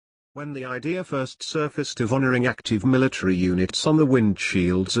When the idea first surfaced of honoring active military units on the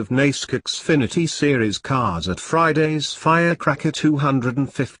windshields of NASCAR XFINITY Series cars at Friday's Firecracker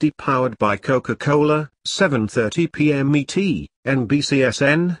 250 powered by Coca-Cola, 7:30 p.m. ET,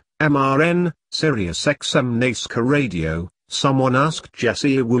 NBCSN, MRN, SiriusXM NASCAR Radio, someone asked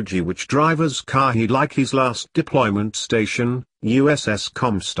Jesse Iwuji which driver's car he'd like his last deployment station, USS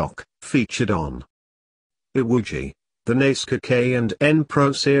Comstock, featured on. Iwuji, the NASCAR K&N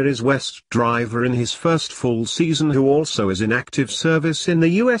Pro Series West driver in his first full season who also is in active service in the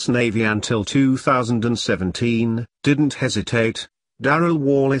U.S. Navy until 2017, didn't hesitate. Darrell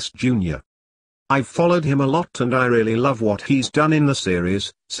Wallace Jr. "I've followed him a lot and I really love what he's done in the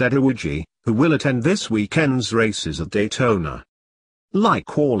series," said Iwuji, who will attend this weekend's races at Daytona.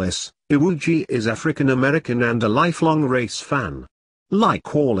 Like Wallace, Iwuji is African American and a lifelong race fan.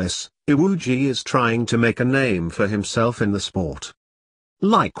 Like Wallace, Iwuji is trying to make a name for himself in the sport.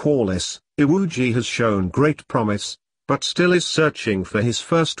 Like Wallace, Iwuji has shown great promise, but still is searching for his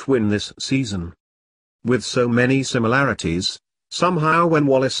first win this season. With so many similarities, somehow when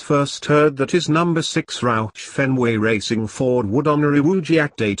Wallace first heard that his number 6 Roush Fenway Racing Ford would honor Iwuji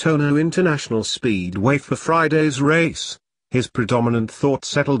at Daytona International Speedway for Friday's race, his predominant thought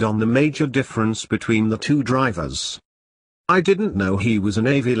settled on the major difference between the two drivers. "I didn't know he was a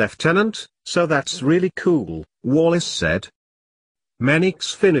Navy lieutenant, so that's really cool," Wallace said. Many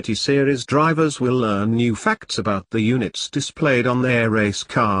Xfinity Series drivers will learn new facts about the units displayed on their race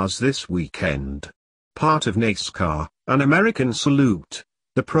cars this weekend. Part of NASCAR, An American Salute,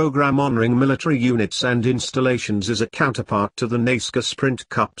 the program honoring military units and installations, is a counterpart to the NASCAR Sprint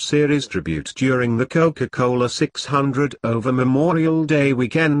Cup Series tribute during the Coca-Cola 600 over Memorial Day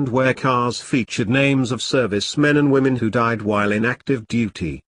weekend, where cars featured names of servicemen and women who died while in active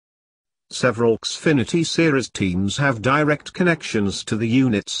duty. Several Xfinity Series teams have direct connections to the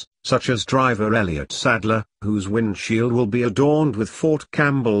units, such as driver Elliott Sadler, whose windshield will be adorned with Fort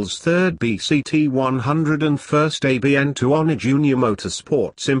Campbell's 3rd BCT 101st ABN to honor junior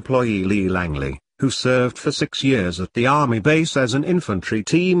motorsports employee Lee Langley, who served for 6 years at the Army base as an infantry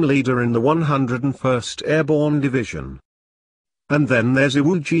team leader in the 101st Airborne Division. And then there's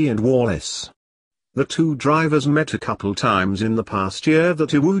Iwuji and Wallace. The two drivers met a couple times in the past year that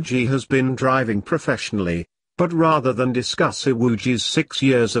Iwuji has been driving professionally, but rather than discuss Iwuji's 6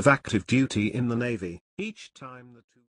 years of active duty in the Navy, each time the two